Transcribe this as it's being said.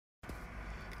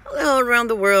Hello, around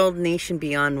the world, nation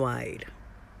beyond wide.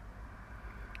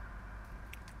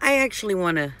 I actually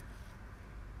want to,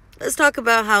 let's talk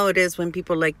about how it is when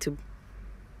people like to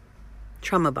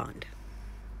trauma bond.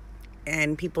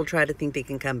 And people try to think they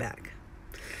can come back.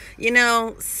 You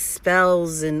know,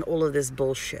 spells and all of this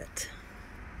bullshit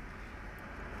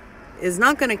is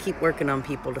not going to keep working on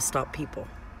people to stop people.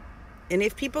 And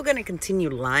if people are going to continue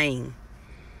lying,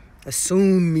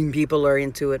 assuming people are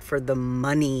into it for the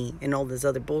money and all this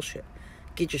other bullshit,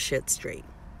 get your shit straight.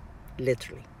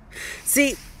 Literally.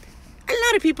 See, a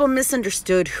lot of people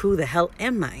misunderstood who the hell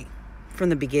am I from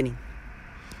the beginning.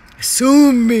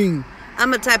 Assuming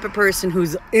I'm a type of person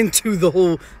who's into the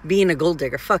whole being a gold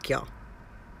digger. Fuck y'all.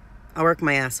 I work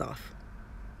my ass off.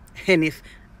 And if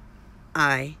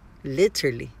I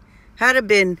literally had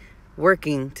been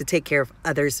working to take care of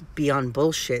others beyond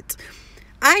bullshit,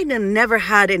 I'd never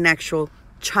had an actual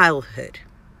childhood.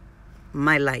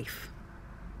 My life.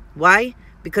 Why?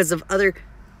 Because of other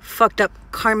fucked up,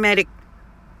 karmatic,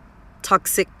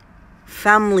 toxic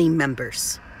family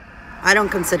members. I don't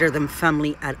consider them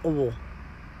family at all.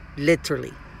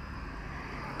 Literally.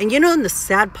 And you know, the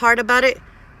sad part about it,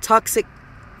 toxic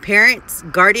parents,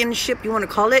 guardianship, you want to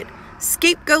call it,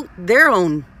 scapegoat their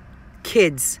own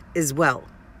kids as well.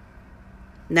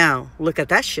 Now, look at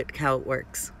that shit, how it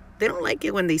works. They don't like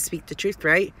it when they speak the truth,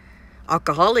 right?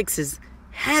 Alcoholics is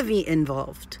heavy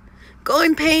involved.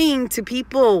 Going paying to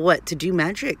people, what, to do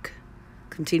magic.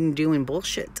 Continue doing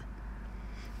bullshit.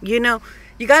 You know,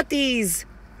 you got these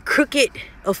crooked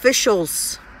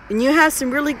officials, and you have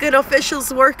some really good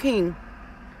officials working.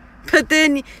 But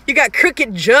then you got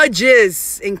crooked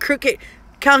judges and crooked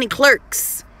county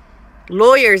clerks,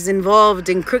 lawyers involved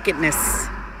in crookedness.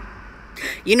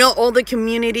 You know, all the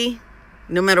community,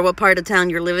 no matter what part of town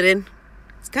you're living in,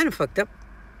 it's kind of fucked up.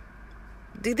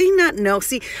 Do they not know?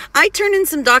 See, I turned in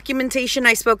some documentation.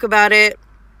 I spoke about it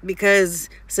because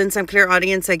since I'm clear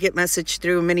audience, I get messaged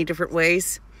through many different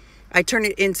ways. I turned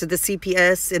it into the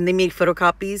CPS and they made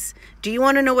photocopies. Do you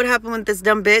want to know what happened with this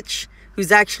dumb bitch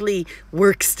who's actually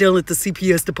works still at the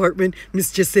CPS department,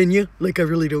 Miss Jasenia? Like, I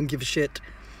really don't give a shit.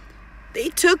 They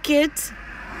took it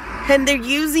and they're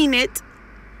using it.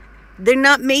 They're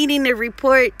not making a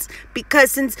report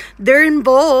because since they're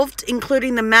involved,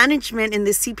 including the management in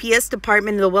the CPS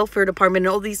department, the welfare department,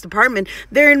 and all these departments,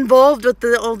 they're involved with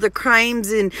all the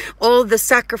crimes and all the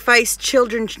sacrificed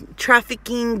children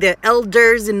trafficking, the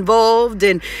elders involved,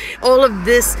 and all of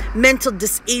this mental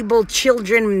disabled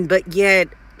children, but yet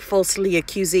falsely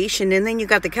accusation. And then you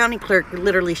got the county clerk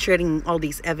literally shredding all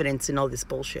these evidence and all this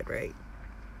bullshit, right?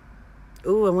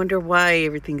 Ooh, I wonder why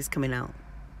everything is coming out.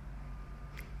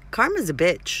 Karma's a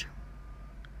bitch.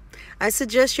 I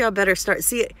suggest y'all better start.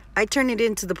 See, I turned it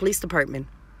into the police department.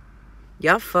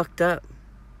 Y'all fucked up.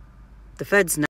 The feds know.